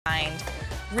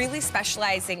really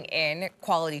specializing in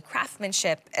quality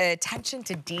craftsmanship, attention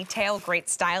to detail, great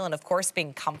style, and of course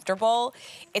being comfortable.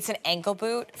 It's an ankle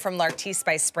boot from L'Artiste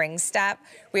by Spring Step.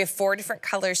 We have 4 different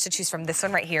colors to choose from. This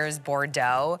one right here is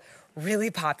Bordeaux. Really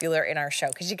popular in our show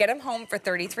because you get them home for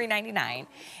 $33.99.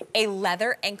 A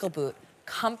leather ankle boot,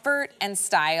 comfort and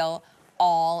style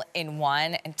all in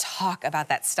one, and talk about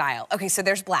that style. Okay, so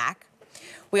there's black.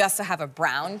 We also have a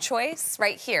brown choice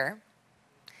right here,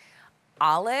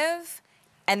 olive,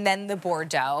 and then the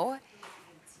Bordeaux.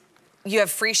 You have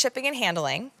free shipping and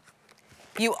handling.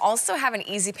 You also have an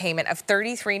easy payment of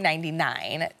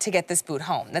 $33.99 to get this boot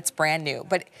home. That's brand new,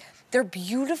 but they're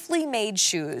beautifully made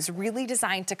shoes, really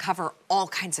designed to cover all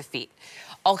kinds of feet,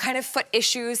 all kind of foot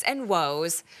issues and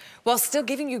woes, while still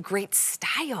giving you great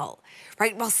style,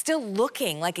 right? While still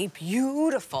looking like a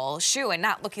beautiful shoe and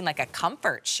not looking like a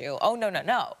comfort shoe. Oh, no, no,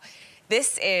 no.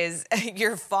 This is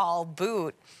your fall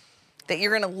boot that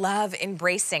you're gonna love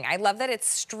embracing. I love that it's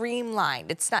streamlined.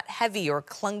 It's not heavy or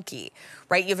clunky,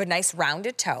 right? You have a nice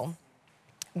rounded toe.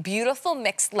 Beautiful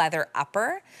mixed leather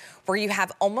upper where you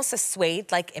have almost a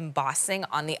suede-like embossing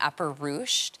on the upper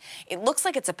ruched. It looks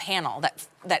like it's a panel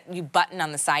that you button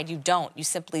on the side. You don't. You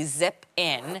simply zip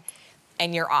in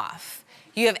and you're off.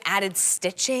 You have added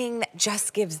stitching that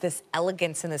just gives this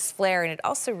elegance and this flair, and it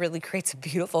also really creates a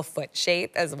beautiful foot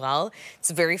shape as well.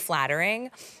 It's very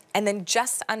flattering. And then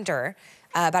just under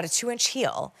about a 2-inch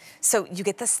heel. So you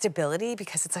get the stability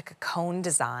because it's like a cone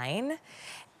design,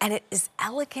 and it is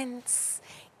elegance.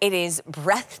 It is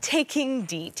breathtaking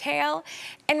detail,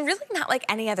 and really not like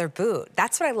any other boot.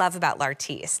 That's what I love about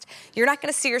L'Artiste. You're not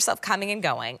gonna see yourself coming and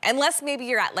going, unless maybe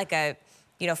you're at like a,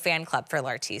 fan club for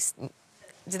L'Artiste.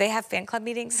 Do they have fan club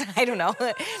meetings? I don't know.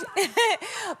 But you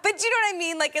know what I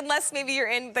mean? Like, unless maybe you're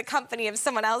in the company of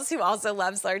someone else who also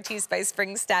loves L'Artiste by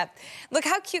Spring Step. Look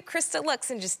how cute Krista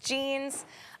looks in just jeans,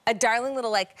 a darling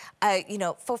little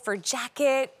faux fur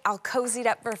jacket, all cozied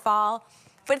up for fall.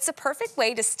 But it's a perfect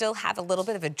way to still have a little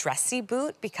bit of a dressy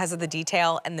boot because of the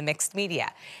detail and the mixed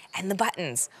media. And the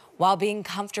buttons, while being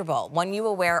comfortable, one you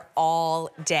will wear all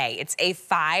day. It's a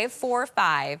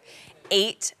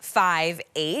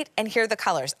 545-858, and here are the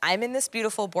colors. I'm in this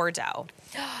beautiful Bordeaux.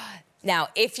 Now,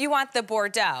 if you want the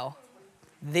Bordeaux,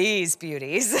 these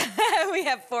beauties, we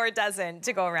have 4 dozen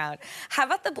to go around. How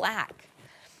about the black?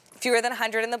 Fewer than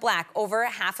 100 in the black. Over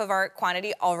half of our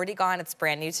quantity already gone. It's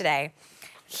brand new today.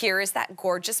 Here is that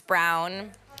gorgeous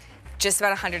brown. Just about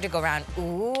 100 to go around.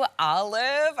 Ooh,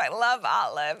 olive. I love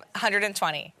olive.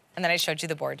 120. And then I showed you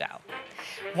the Bordeaux.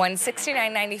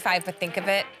 $169.95, but think of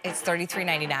it, it's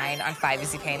 $33.99 on 5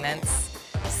 easy payments.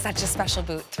 Such a special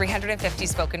boot. $350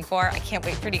 spoken for. I can't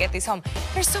wait for you to get these home.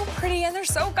 They're so pretty and they're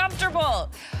so comfortable.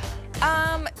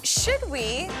 Should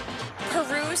we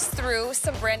peruse through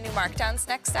some brand new markdowns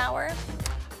next hour?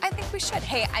 I think we should.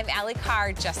 Hey, I'm Allie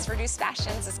Carr. Just Reduced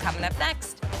Fashions is coming up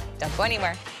next. Don't go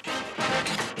anywhere.